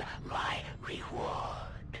claim my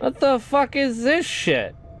reward. What the fuck is this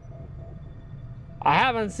shit? I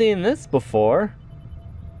haven't seen this before.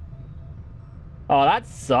 Oh, that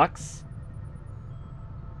sucks.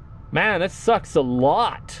 Man, this sucks a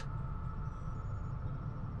lot.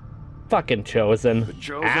 Fucking Chosen. The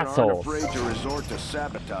Chosen assholes. aren't afraid to resort to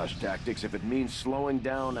sabotage tactics if it means slowing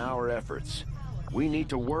down our efforts. We need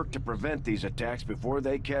to work to prevent these attacks before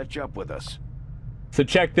they catch up with us. So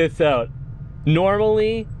check this out.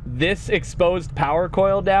 Normally, this exposed power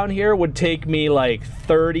coil down here would take me like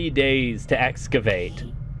 30 days to excavate.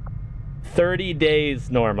 30 days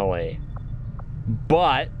normally.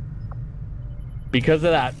 But because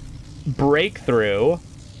of that breakthrough,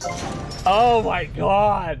 oh my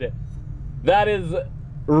god, that is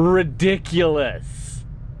ridiculous.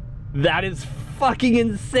 That is fucking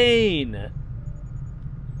insane.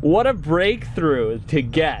 What a breakthrough to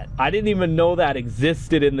get. I didn't even know that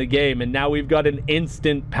existed in the game, and now we've got an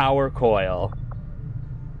instant power coil.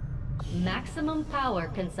 Maximum power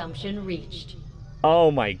consumption reached. Oh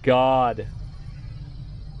my god.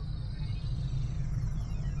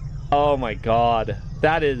 Oh my god.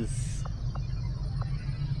 That's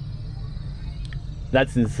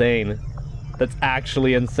insane. That's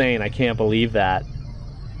actually insane. I can't believe that.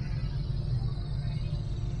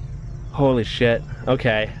 Holy shit.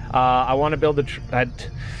 Okay. I want to build a...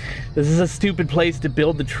 this is a stupid place to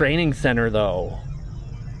build the training center, though.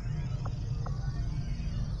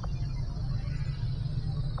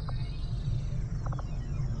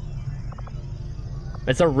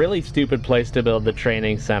 It's a really stupid place to build the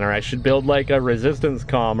training center. I should build like a resistance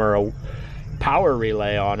comm or a power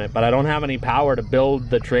relay on it, but I don't have any power to build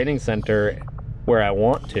the training center where I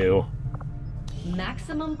want to.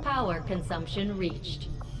 Maximum power consumption reached.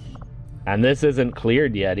 And this isn't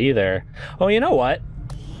cleared yet either. Oh, you know what?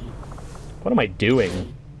 What am I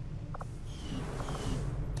doing?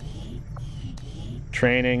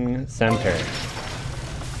 Training center.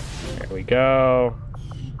 There we go.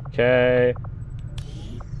 Okay.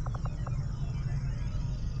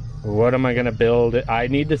 What am I gonna build? I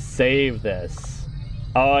need to save this.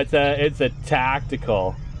 Oh, it's a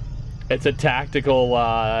tactical. It's a tactical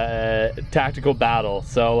tactical battle.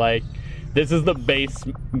 So like, this is the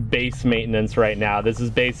base maintenance right now. This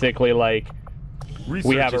is basically like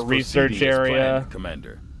we have a research area.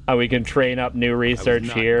 Commander. And we can train up new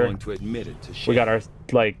research here. Going to admit it to we got our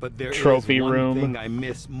like trophy room. Thing I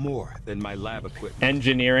miss more than my lab equipment.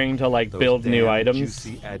 Engineering to like build new items.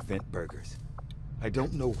 Juicy Advent burgers. I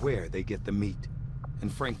don't know where they get the meat,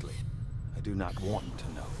 and frankly, I do not want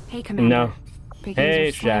to know. Hey, Commander. No.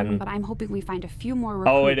 Hey, Shen. Slim, but I'm hoping we find a few more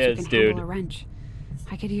recruits Oh, it is, who can dude. handle a wrench.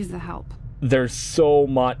 I could use the help. There's so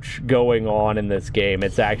much going on in this game.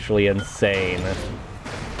 It's actually insane.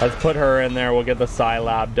 Let's put her in there. We'll get the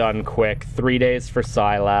Scilab done quick. 3 days for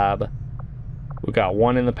Scilab. We got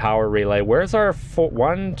one in the power relay. Where's our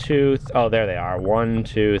one, two? Oh, there they are. 1,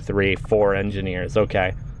 2, 3, 4 engineers.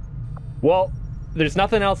 Okay. Well, there's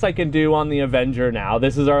nothing else I can do on the Avenger now.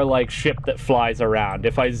 This is our, like, ship that flies around.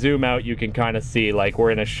 If I zoom out, you can kind of see, like,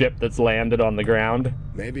 we're in a ship that's landed on the ground.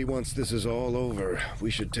 Maybe once this is all over,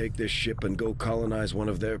 we should take this ship and go colonize one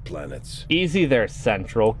of their planets. Easy there,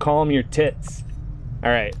 Central. Calm your tits. All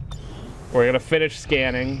right. We're going to finish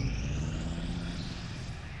scanning.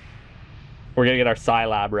 We're going to get our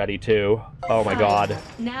Scilab ready, too. Oh, my God.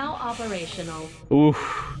 Now operational.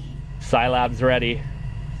 Oof. Scilab's ready.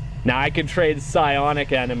 Now I can trade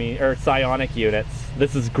psionic units.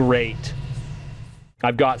 This is great.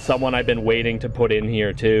 I've got someone I've been waiting to put in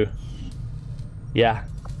here too. Yeah.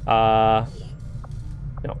 No.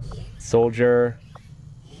 Soldier.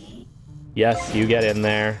 Yes, you get in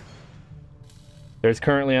there. There's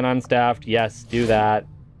currently an unstaffed. Yes, do that.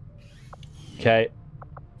 Okay.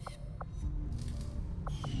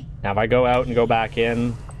 Now if I go out and go back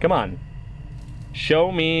in, come on.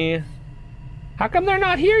 Show me. How come they're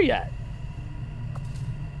not here yet?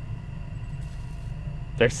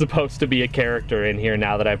 There's supposed to be a character in here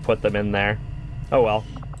now that I've put them in there. Oh well.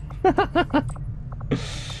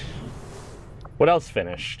 What else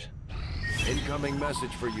finished? Incoming message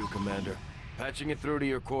for you, Commander. Patching it through to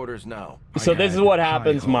your quarters now. So this is what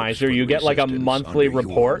happens, Miser. You get like a monthly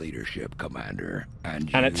report, leadership, Commander, and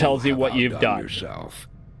it tells you what you've done. Yourself.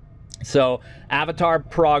 So Avatar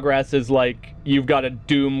progress is like you've got a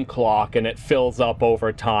doom clock and it fills up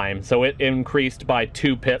over time. So it increased by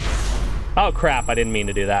 2 pips. Oh crap, I didn't mean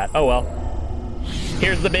to do that. Oh well.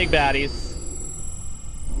 Here's the big baddies.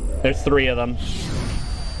 There's 3 of them.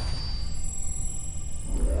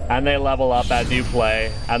 And they level up as you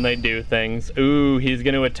play, and they do things. Ooh, he's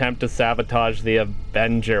going to attempt to sabotage the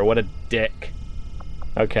Avenger. What a dick.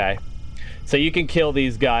 Okay. So you can kill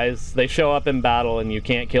these guys. They show up in battle, and you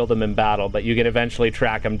can't kill them in battle, but you can eventually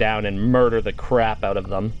track them down and murder the crap out of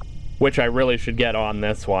them. Which I really should get on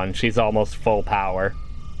this one. She's almost full power.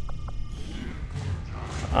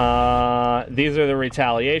 These are the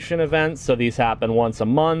retaliation events, so these happen once a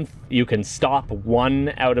month. You can stop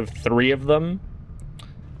 1 out of 3 of them.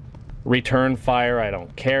 Return fire, I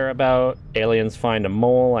don't care about. Aliens find a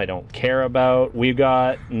mole, I don't care about. We've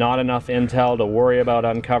got not enough intel to worry about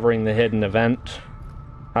uncovering the hidden event.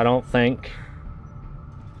 I don't think.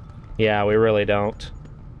 Yeah, we really don't.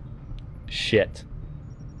 Shit.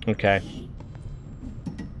 Okay.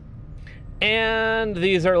 And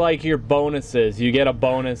these are like your bonuses. You get a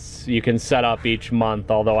bonus you can set up each month,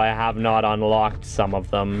 although I have not unlocked some of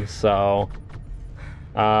them, so...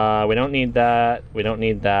 we don't need that. We don't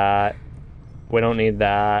need that. We don't need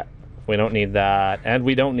that. We don't need that. And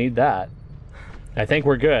we don't need that. I think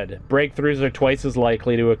we're good. Breakthroughs are twice as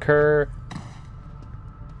likely to occur.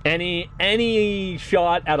 Any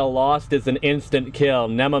shot at a Lost is an instant kill.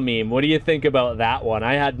 Nemameme, what do you think about that one?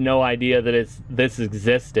 I had no idea that this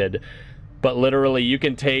existed. But literally, you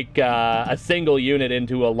can take a single unit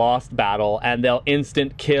into a Lost battle, and they'll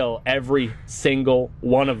instant kill every single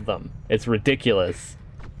one of them. It's ridiculous.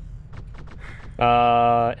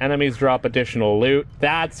 Enemies drop additional loot.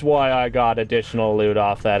 That's why I got additional loot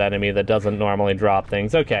off that enemy that doesn't normally drop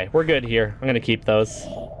things. Okay, we're good here. I'm gonna keep those.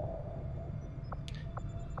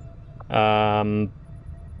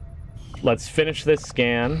 Let's finish this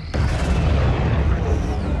scan.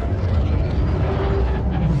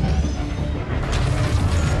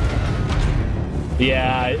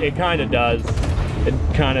 Yeah, it kind of does. It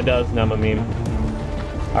kind of does, Nemameme.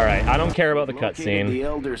 All right, I don't care about the cutscene. The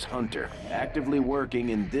Elder's hunter, actively working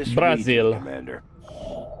in this Brazil. region, Commander.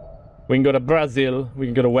 We can go to Brazil. We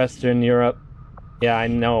can go to Western Europe. Yeah, I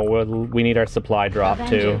know. We need our supply drop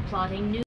too. Plotting new